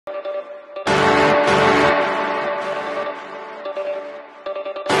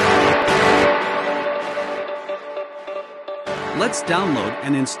Let's download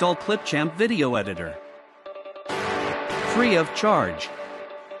and install Clipchamp Video Editor. Free of charge.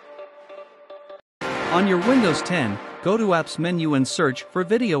 On your Windows 10, go to Apps menu and search for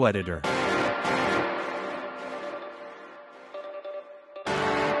Video Editor.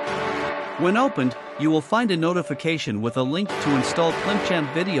 When opened, you will find a notification with a link to install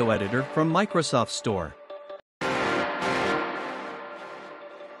Clipchamp Video Editor from Microsoft Store.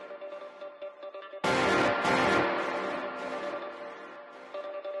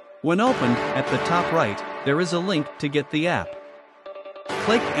 When opened, at the top right, there is a link to get the app.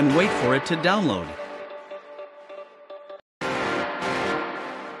 Click and wait for it to download.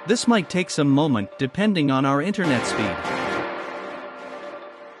 This might take some moment depending on our internet speed.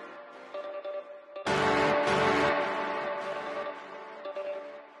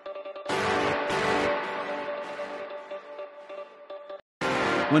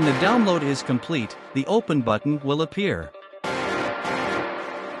 When the download is complete, the Open button will appear.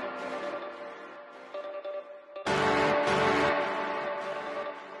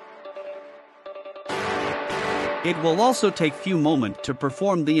 It will also take few moments to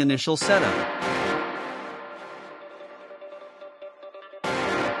perform the initial setup.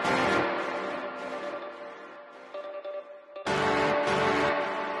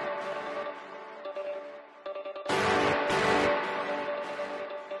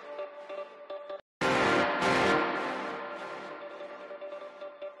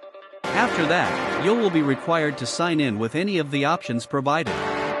 After that, you will be required to sign in with any of the options provided.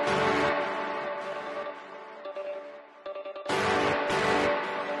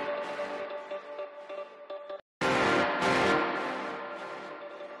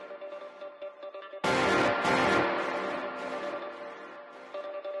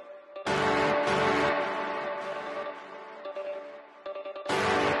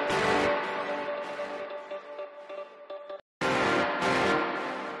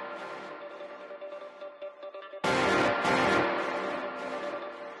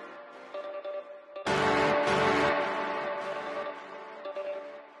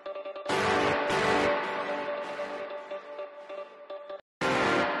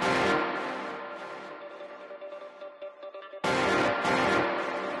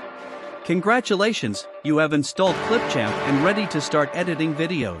 Congratulations, you have installed Clipchamp and ready to start editing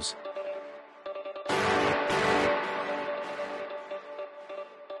videos.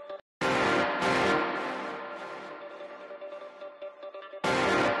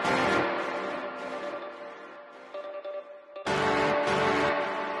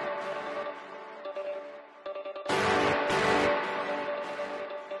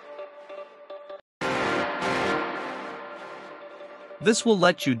 This will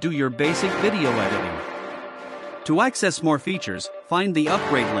let you do your basic video editing. To access more features, find the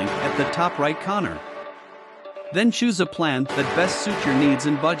upgrade link at the top right corner. Then choose a plan that best suits your needs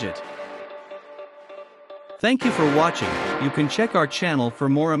and budget. Thank you for watching. You can check our channel for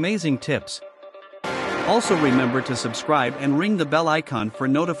more amazing tips. Also remember to subscribe and ring the bell icon for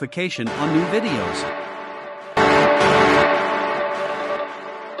notification on new videos.